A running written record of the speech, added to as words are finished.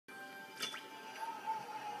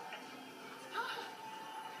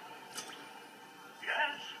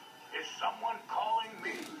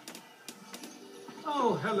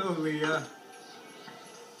hello, Leah.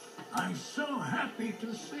 I'm so happy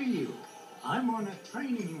to see you. I'm on a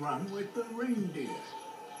training run with the reindeer.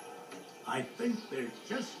 I think they're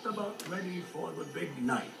just about ready for the big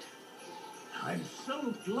night. I'm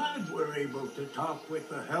so glad we're able to talk with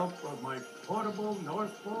the help of my portable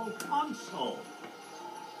North Pole console.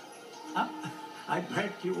 I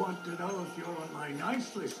bet you want to know if you're on my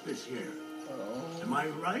nice list this year. Oh. Am I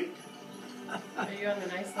right? Are you on the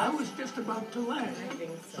nice list? I was just about to land. I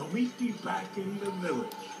think so. So meet me back in the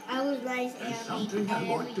village. I was nice There's something I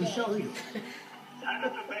want to show you. Stand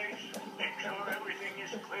at the base. Make sure everything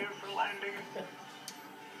is clear for landing.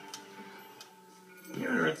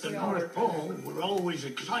 Here at the North Pole, we're always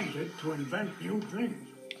excited to invent new things.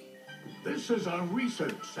 This is our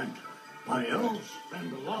research center. My elves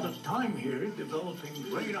spend a lot of time here developing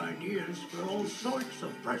great ideas for all sorts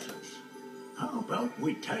of presents. How about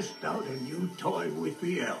we test out a new toy with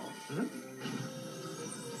the elves, huh?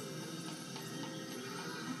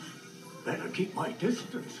 Better keep my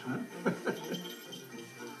distance, huh?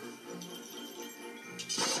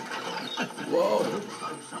 Whoa. Looks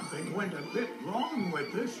like something went a bit wrong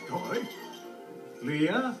with this toy.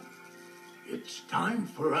 Leah, it's time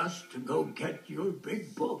for us to go get your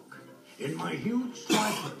big book. In my huge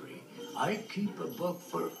library, I keep a book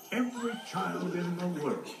for every child in the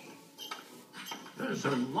world. There's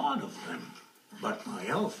a lot of them, but my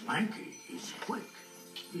elf Lanky is quick.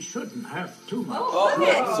 He shouldn't have too much. Oh, look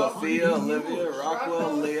at Sophia, Olivia,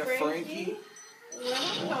 Rockwell, Leah, Frankie.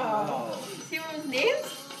 Frankie. Wow. See one of those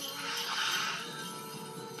names?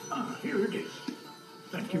 Ah, here it is.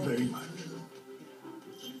 Thank you very much.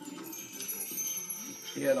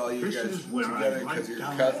 He had all you This guys is where together I because write you're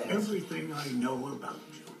down cousins. everything I know about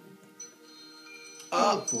you.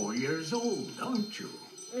 Oh. You're 4 years old, aren't you?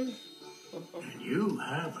 And you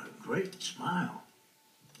have a great smile.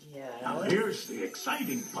 Yeah. Now here's the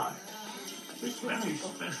exciting part. This very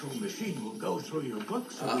special machine will go through your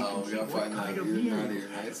book so we Uh-oh, can we see gotta what find out kind if of you're year naughty you or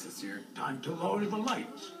had. nice this year. Time to lower the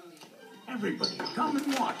lights. Everybody, come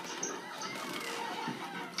and watch.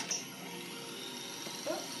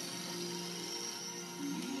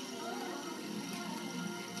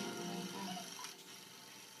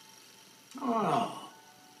 Oh,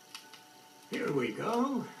 here we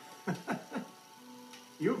go.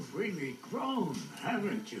 You've really grown,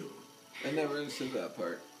 haven't you? I never understood that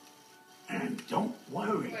part. And don't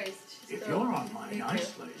worry, Wait, she's if still- you're on my Thank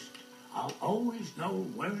nice you. list, I'll always know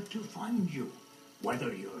where to find you,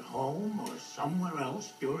 whether you're home or somewhere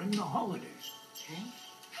else during the holidays.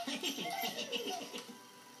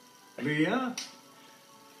 Leah,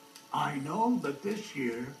 I know that this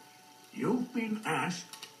year you've been asked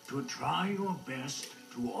to try your best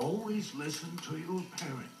to always listen to your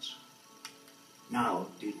parents. Now,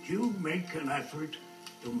 did you make an effort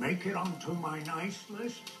to make it onto my nice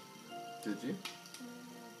list? Did you?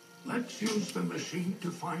 Let's use the machine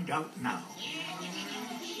to find out now.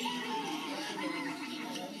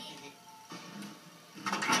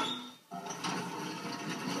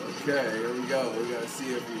 Okay, here we go. We gotta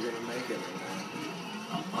see if you're gonna make it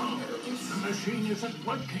or Uh-oh, the machine isn't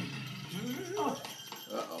working. Oh, not.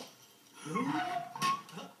 Uh-oh.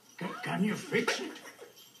 can you fix it?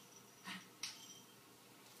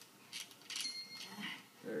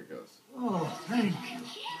 There it goes. Oh, thank you.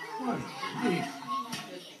 What a relief.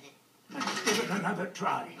 Let's give it another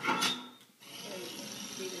try.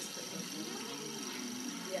 Do this quickly.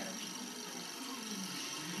 Yeah.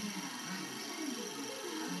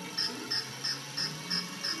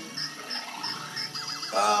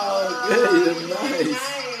 Oh, good.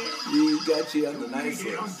 Nice. You got you on the nice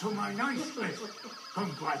Made it list. onto my nice list.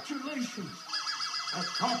 Congratulations. A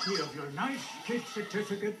copy of your nice kid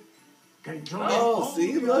certificate can join Oh, all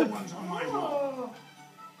see, the other look. ones on my wall.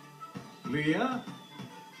 Leah,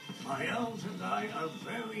 my elves and I are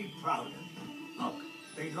very proud of you. Look,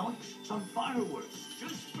 they launched some fireworks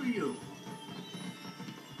just for you.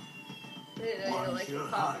 They didn't know you don't like the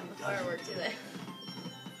pop from the fireworks, do they?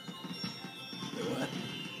 What?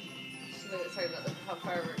 She was talking about how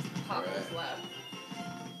fireworks pop was Right. loud.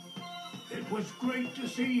 It was great to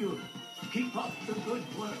see you. Keep up the good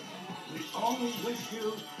work. We all wish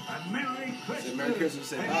you a Merry Christmas. Merry Christmas,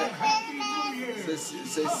 say and bye. a Happy New Year.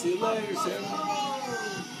 Say see you later, Sam.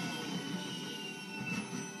 Oh.